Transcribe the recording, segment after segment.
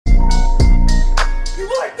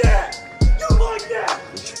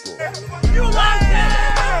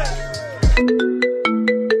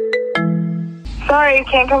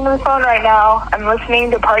sorry, can't come to the phone right now. I'm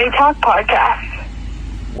listening to Party Talk Podcast.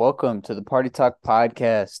 Welcome to the Party Talk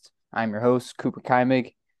Podcast. I'm your host, Cooper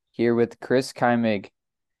Keimig, here with Chris Keimig.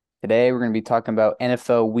 Today, we're going to be talking about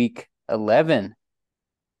NFL Week 11.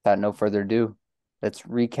 Without no further ado, let's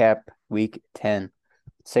recap Week 10.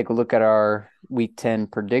 Let's take a look at our Week 10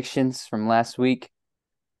 predictions from last week.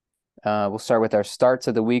 We'll start with our starts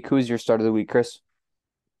of the week. Who's your start of the week, Chris?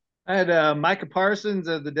 I had Micah Parsons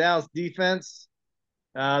of the Dallas defense.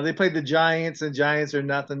 They played the Giants, and Giants are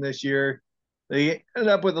nothing this year. They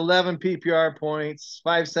ended up with 11 PPR points,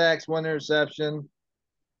 5 sacks, 1 interception.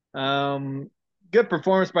 Good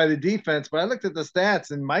performance by the defense, but I looked at the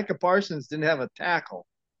stats, and Micah Parsons didn't have a tackle.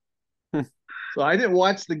 So I didn't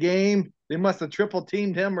watch the game. They must have triple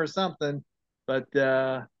teamed him or something, but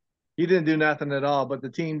he didn't do nothing at all. But the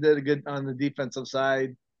team did a good on the defensive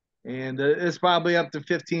side, and it's probably up to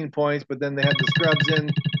 15 points, but then they had the scrubs in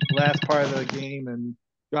the last part of the game and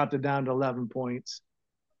dropped it down to 11 points.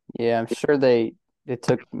 Yeah, I'm sure they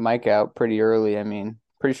took Mike out pretty early. I mean,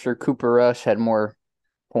 pretty sure Cooper Rush had more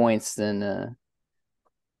points than the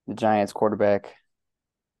Giants quarterback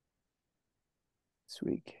this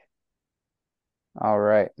week. All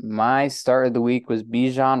right. My start of the week was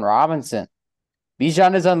Bijan Robinson.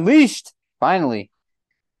 Bijan is unleashed, finally.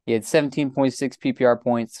 He had 17.6 PPR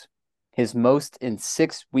points, his most in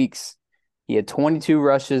 6 weeks. He had 22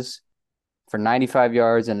 rushes for 95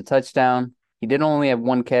 yards and a touchdown. He did only have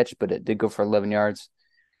 1 catch, but it did go for 11 yards.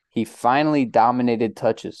 He finally dominated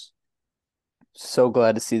touches. So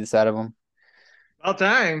glad to see this out of him. About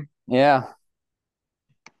time. Yeah.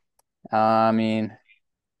 I mean,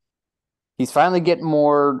 he's finally getting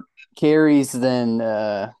more carries than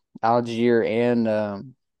Algier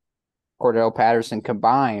and Cordell Patterson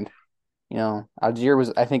combined. You know, Algier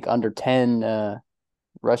was, I think, under 10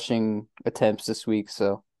 rushing attempts this week,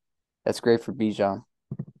 so that's great for Bijan.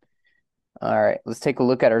 All right, let's take a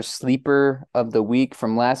look at our sleeper of the week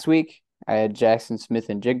from last week. I had Jackson Smith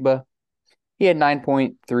and Jigba. He had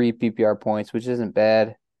 9.3 PPR points, which isn't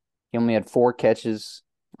bad. He only had 4 catches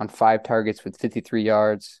on 5 targets with 53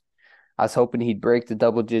 yards. I was hoping he'd break the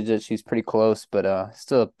double digits. He's pretty close, but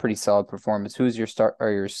still a pretty solid performance. Who's your start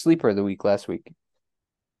or your sleeper of the week last week?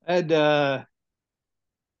 I had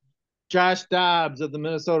Josh Dobbs of the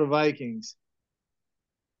Minnesota Vikings.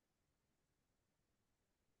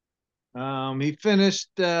 He finished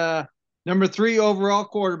number 3 overall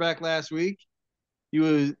quarterback last week.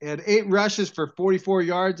 He had 8 rushes for 44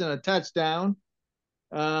 yards and a touchdown,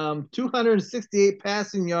 268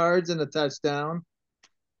 passing yards and a touchdown.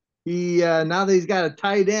 He now that he's got a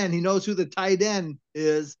tight end, he knows who the tight end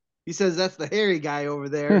is. He says that's the hairy guy over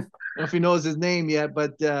there. I don't know if he knows his name yet,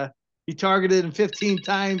 but he targeted him 15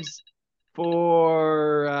 times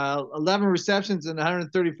for 11 receptions and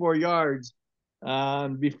 134 yards.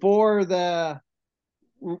 Before the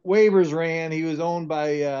waivers ran, he was owned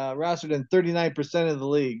by rostered in 39% of the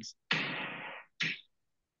leagues.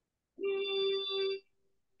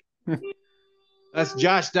 That's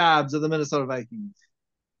Josh Dobbs of the Minnesota Vikings.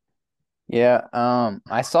 Yeah,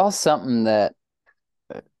 I saw something that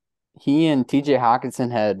he and TJ Hawkinson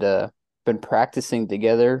had been practicing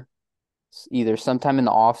together either sometime in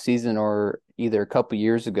the off season or either a couple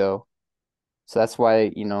years ago. So that's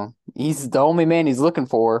why, you know, he's the only man he's looking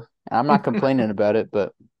for. I'm not complaining about it,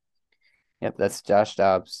 but yep, that's Josh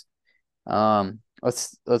Dobbs.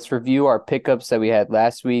 Let's review our pickups that we had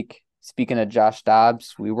last week. Speaking of Josh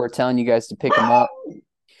Dobbs, we were telling you guys to pick him up.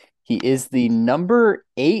 He is the number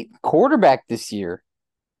 8 quarterback this year.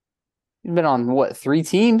 He's been on, 3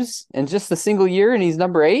 teams in just a single year, and he's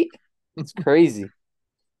number 8? It's crazy.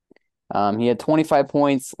 He had 25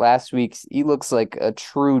 points last week. He looks like a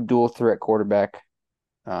true dual-threat quarterback.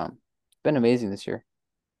 Been amazing this year.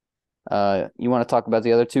 You want to talk about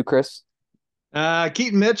the other 2, Chris?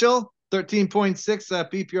 Keaton Mitchell, 13.6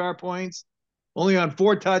 PPR points, only on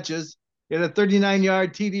 4 touches. He had a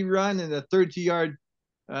 39-yard TD run and a 30-yard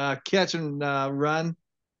catch and run.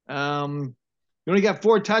 He only got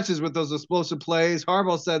 4 touches with those explosive plays.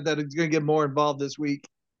 Harbaugh said that he's going to get more involved this week.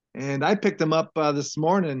 And I picked him up this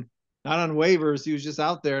morning, not on waivers. He was just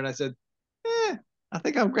out there, and I said, I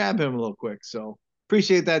think I'll grab him a little quick. So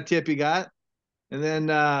appreciate that tip you got. And then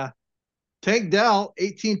Tank Dell,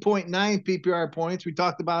 18.9 PPR points. We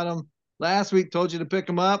talked about him last week, told you to pick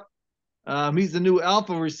him up. He's the new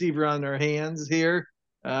alpha receiver on their hands here.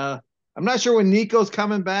 I'm not sure when Nico's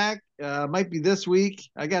coming back. Might be this week.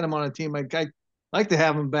 I got him on a team. I'd like to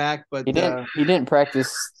have him back, but he didn't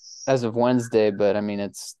practice as of Wednesday, but I mean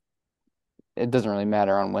it doesn't really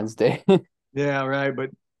matter on Wednesday. Yeah, right. But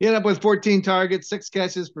he ended up with 14 targets, 6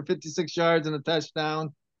 catches for 56 yards and a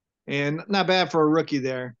touchdown. and not bad for a rookie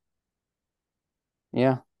there.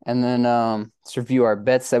 Yeah. And then let's review our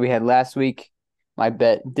bets that we had last week. My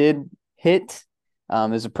bet did hit. It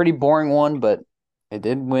was a pretty boring one, but it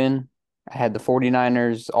did win. I had the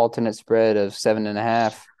 49ers alternate spread of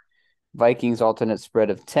 7.5, Vikings alternate spread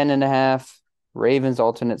of 10.5, Ravens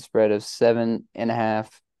alternate spread of 7.5. I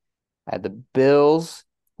had the Bills,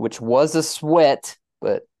 which was a sweat,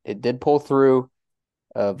 but it did pull through,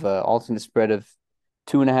 of alternate spread of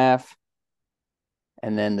 2.5,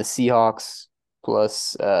 and then the Seahawks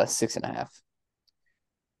plus 6.5.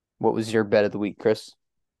 What was your bet of the week, Chris?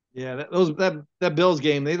 Yeah, that Bills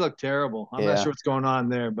game, they look terrible. I'm not sure what's going on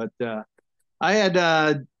there, but I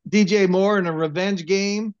had DJ Moore in a revenge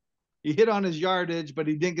game. He hit on his yardage, but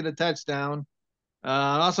he didn't get a touchdown.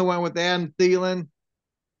 I also went with Adam Thielen.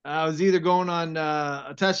 I was either going on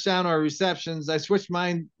a touchdown or receptions. I switched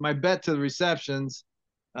my bet to the receptions.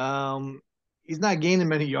 He's not gaining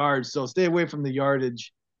many yards, so stay away from the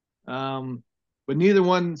yardage. But neither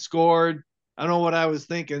one scored. I don't know what I was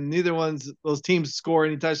thinking. Neither those teams score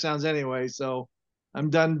any touchdowns anyway, so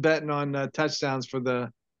I'm done betting on touchdowns for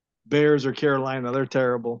the Bears or Carolina. They're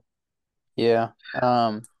terrible. Yeah.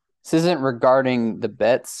 This isn't regarding the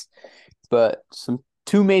bets, but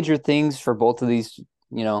two major things for both of these,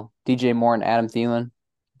 DJ Moore and Adam Thielen.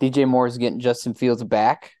 DJ Moore is getting Justin Fields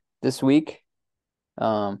back this week.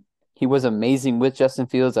 He was amazing with Justin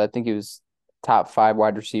Fields. I think he was top 5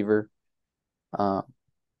 wide receiver.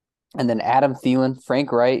 And then Adam Thielen,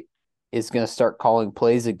 Frank Wright is going to start calling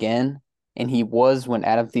plays again. And he was when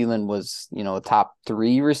Adam Thielen was, a top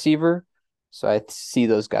 3 receiver. So I see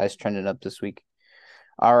those guys trending up this week.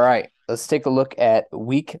 All right, let's take a look at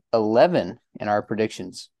week 11 in our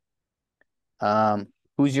predictions.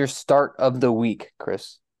 Who's your start of the week,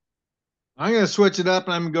 Chris? I'm going to switch it up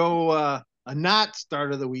and I'm going to go a not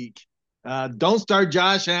start of the week. Don't start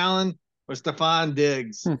Josh Allen or Stephon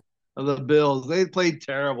Diggs of the Bills. They played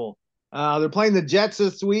terrible. They're playing the Jets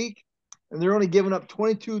this week, and they're only giving up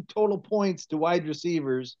 22 total points to wide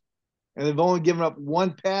receivers, and they've only given up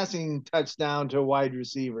 1 passing touchdown to a wide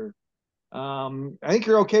receiver. I think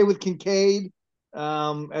you're okay with Kincaid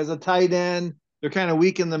as a tight end. They're kind of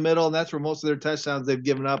weak in the middle, and that's where most of their touchdowns they've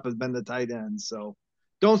given up has been the tight ends. So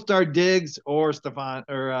don't start Diggs or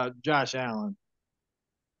Josh Allen.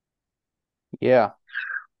 Yeah.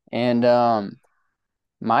 And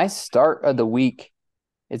my start of the week,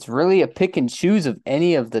 it's really a pick and choose of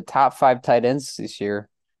any of the top 5 tight ends this year.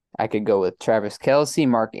 I could go with Travis Kelce,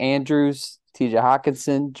 Mark Andrews, TJ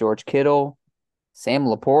Hawkinson, George Kittle, Sam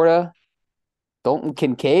Laporta, Dalton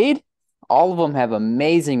Kincaid. All of them have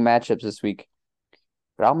amazing matchups this week.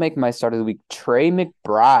 But I'll make my start of the week Trey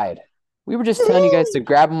McBride. We were just telling you guys to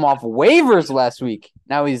grab him off waivers last week.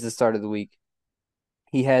 Now he's the start of the week.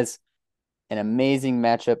 He has an amazing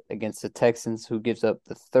matchup against the Texans, who gives up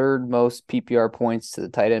the 3rd most PPR points to the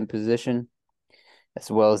tight end position,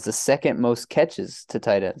 as well as the 2nd most catches to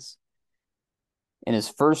tight ends. In his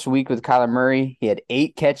first week with Kyler Murray, he had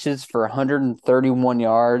 8 catches for 131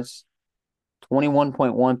 yards,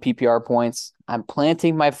 21.1 PPR points. I'm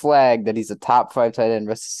planting my flag that he's a top 5 tight end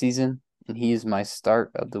rest of the season, and he is my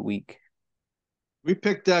start of the week. We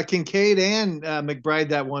picked Kincaid and McBride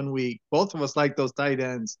that 1 week. Both of us like those tight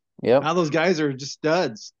ends. Yep. Now those guys are just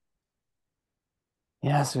studs.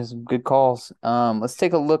 Yes, there's some good calls. Let's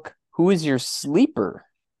take a look. Who is your sleeper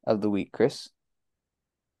of the week, Chris?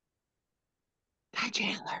 Ty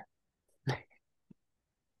Chandler. I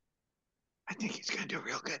think he's going to do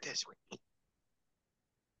real good this week.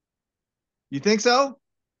 You think so?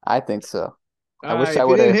 I think so. I wish I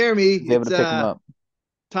would have been able to pick him up.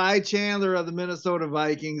 Ty Chandler of the Minnesota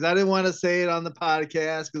Vikings. I didn't want to say it on the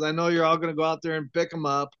podcast because I know you're all going to go out there and pick him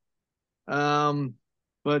up.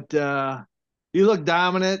 But he looked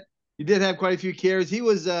dominant. He did have quite a few carries. He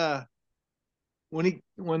was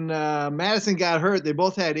when Madison got hurt, they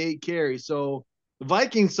both had 8 carries. So the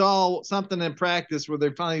Vikings saw something in practice where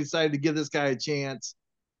they finally decided to give this guy a chance.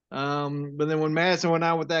 But then when Madison went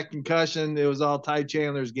out with that concussion, it was all Ty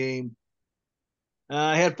Chandler's game. He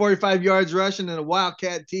had 45 yards rushing and a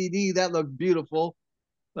Wildcat TD. That looked beautiful.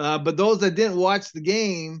 But those that didn't watch the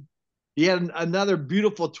game, he had another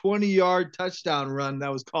beautiful 20-yard touchdown run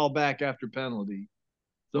that was called back after penalty.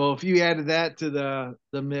 So if you added that to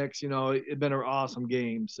the mix, it'd been an awesome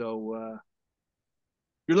game. So if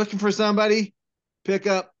you're looking for somebody, pick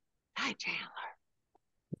up Ty Chandler.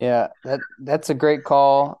 Yeah, that's a great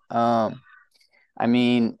call. I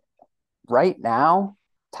mean, right now,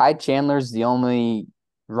 Ty Chandler's the only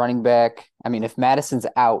running back. I mean, if Madison's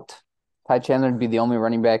out, Ty Chandler would be the only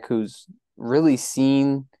running back who's really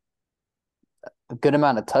seen a good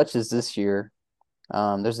amount of touches this year.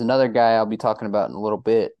 There's another guy I'll be talking about in a little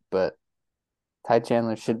bit, but Ty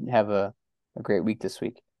Chandler should have a great week this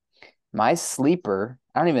week. My sleeper,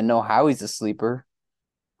 I don't even know how he's a sleeper,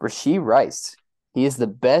 Rashee Rice. He is the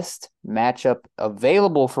best matchup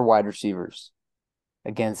available for wide receivers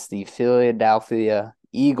against the Philadelphia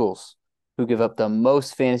Eagles, who give up the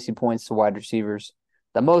most fantasy points to wide receivers,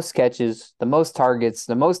 the most catches, the most targets,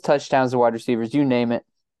 the most touchdowns to wide receivers, you name it.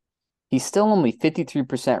 He's still only 53%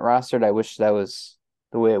 rostered. I wish that was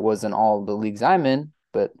the way it was in all the leagues I'm in,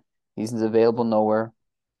 but he's available nowhere.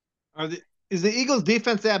 Is the Eagles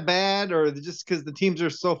defense that bad, or just because the teams are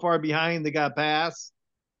so far behind they got pass?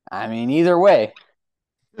 I mean, either way,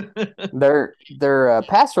 their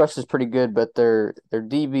pass rush is pretty good, but their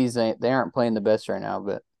DBs they aren't playing the best right now.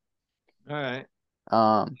 But all right,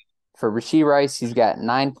 for Rashee Rice, he's got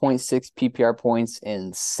 9.6 PPR points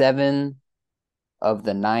in 7 of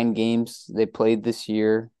the 9 games they played this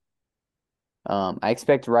year. I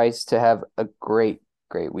expect Rice to have a great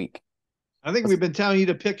week. I think we've been telling you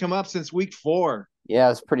to pick him up since week 4. Yeah,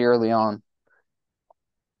 it's pretty early on.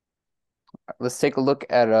 Let's take a look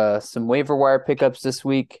at some waiver wire pickups this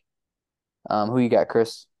week. Who you got,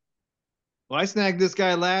 Chris? Well, I snagged this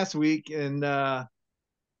guy last week, and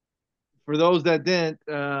for those that didn't,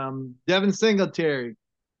 Devin Singletary.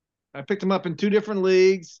 I picked him up in 2 different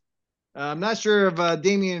leagues. I'm not sure of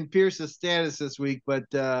Damian Pierce's status this week, but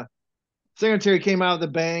Singletary came out with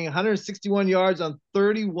a bang, 161 yards on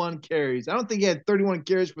 31 carries. I don't think he had 31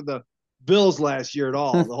 carries for the Bills last year at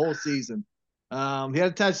all, the whole season. He had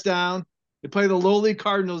a touchdown. They play the lowly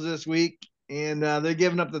Cardinals this week, and they're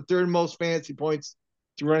giving up the 3rd most fantasy points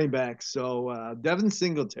to running backs. So Devin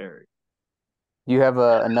Singletary. You have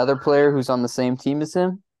another player who's on the same team as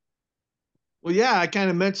him? Well, yeah, I kind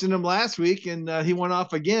of mentioned him last week, and he went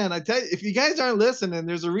off again. I tell you, if you guys aren't listening,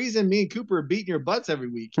 there's a reason me and Cooper are beating your butts every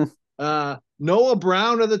week. Noah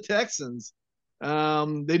Brown of the Texans.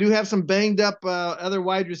 They do have some banged up other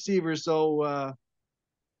wide receivers, so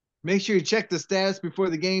make sure you check the status before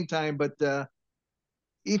the game time. But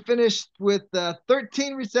he finished with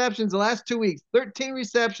 13 receptions the last 2 weeks, 13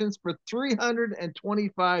 receptions for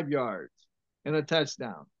 325 yards and a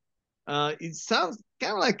touchdown. It sounds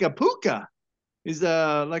kind of like a Puka. He's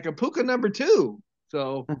like a Puka number 2.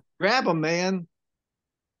 So grab him, man.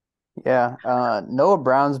 Yeah, Noah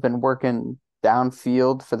Brown's been working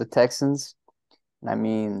downfield for the Texans. I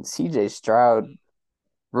mean, CJ Stroud,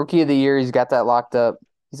 rookie of the year, he's got that locked up.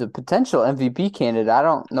 He's a potential MVP candidate. I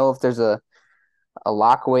don't know if there's a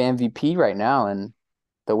lockaway MVP right now. And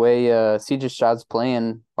the way CJ Stroud's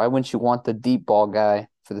playing, why wouldn't you want the deep ball guy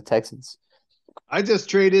for the Texans? I just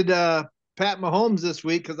traded Pat Mahomes this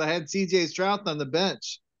week because I had CJ Stroud on the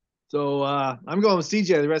bench. So I'm going with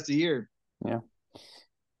CJ the rest of the year. Yeah.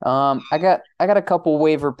 I got a couple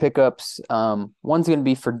waiver pickups. One's going to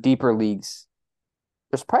be for deeper leagues.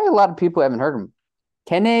 There's probably a lot of people who haven't heard of him.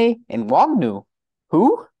 Kene Nwangwu,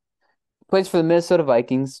 who plays for the Minnesota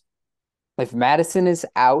Vikings. If Madison is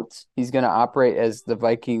out, he's going to operate as the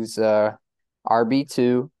Vikings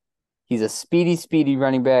RB2. He's a speedy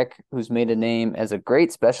running back who's made a name as a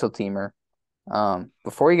great special teamer.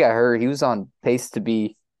 Before he got hurt, he was on pace to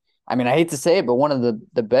be, I mean, I hate to say it, but one of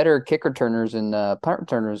the better kick returners and punt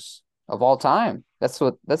returners of all time. That's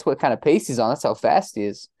what kind of pace he's on. That's how fast he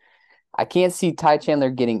is. I can't see Ty Chandler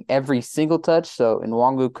getting every single touch, so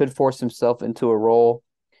Nwangwu could force himself into a role.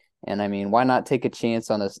 And I mean, why not take a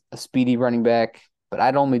chance on a speedy running back? But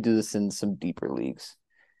I'd only do this in some deeper leagues.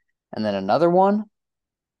 And then another one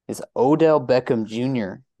is Odell Beckham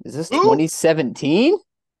Jr. Is this 2017?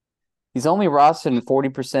 He's only rostered in 40%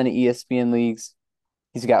 of ESPN leagues.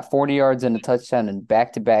 He's got 40 yards and a touchdown in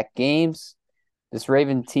back-to-back games. This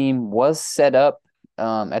Raven team was set up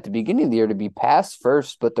at the beginning of the year to be pass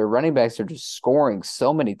first, but their running backs are just scoring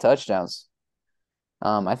so many touchdowns.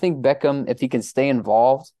 I think Beckham, if he can stay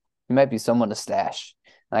involved, he might be someone to stash.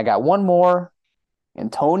 And I got one more,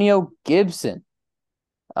 Antonio Gibson.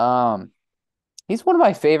 He's one of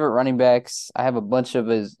my favorite running backs. I have a bunch of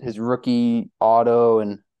his rookie auto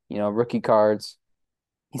and rookie cards.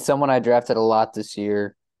 He's someone I drafted a lot this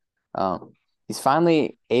year. He's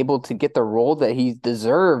finally able to get the role that he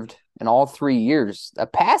deserved in all 3 years, a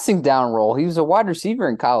passing down role. He was a wide receiver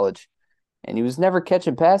in college, and he was never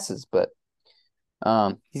catching passes, but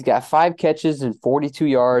he's got 5 catches and 42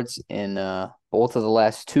 yards in both of the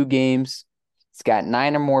last 2 games. He's got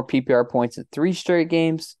 9 or more PPR points in 3 straight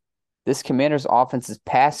games. This Commanders offense is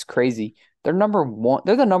pass crazy. They're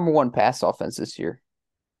the number one pass offense this year.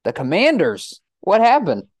 The Commanders, what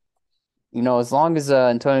happened? As long as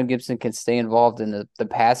Antonio Gibson can stay involved in the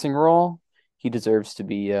passing role, he deserves to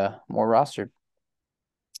be more rostered.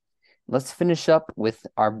 let's finish up with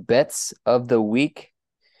our bets of the week.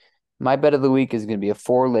 My bet of the week is going to be a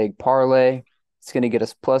 4-leg parlay. It's going to get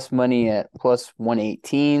us plus money at plus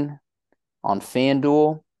 118 on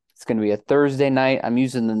FanDuel. It's going to be a Thursday night. I'm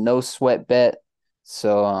using the no sweat bet.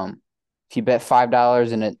 So if you bet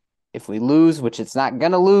 $5 and if we lose, which it's not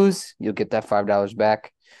going to lose, you'll get that $5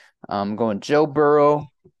 back. I'm going Joe Burrow,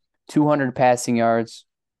 200 passing yards.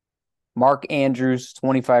 Mark Andrews,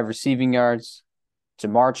 25 receiving yards.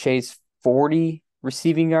 Jamar Chase, 40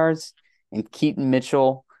 receiving yards. And Keaton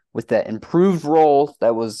Mitchell with that improved role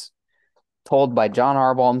that was told by John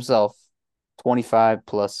Harbaugh himself, 25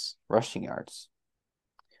 plus rushing yards.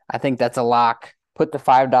 I think that's a lock. Put the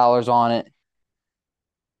 $5 on it.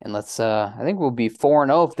 And I think we'll be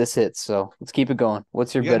 4-0 if this hits. So let's keep it going.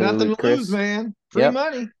 What's your You got bet of the nothing week, to Chris? lose, man. Free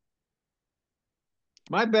money.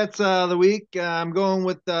 My bets of the week, I'm going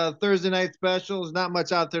with Thursday night specials. Not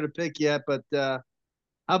much out there to pick yet, but how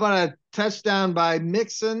about a touchdown by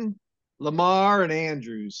Mixon, Lamar, and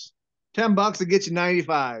Andrews? $10 to get you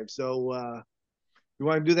 95. So you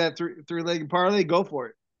want to do that three-legged parlay? Go for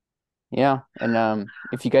it. Yeah, and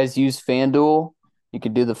if you guys use FanDuel, you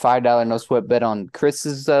could do the $5 no sweat bet on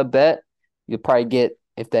Chris's bet. You'll probably get,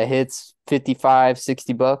 if that hits, $55,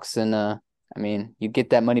 $60, and I mean, you get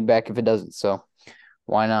that money back if it doesn't. So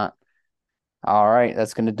why not? All right,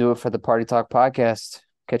 that's going to do it for the Party Talk podcast.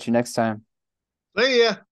 Catch you next time. See ya.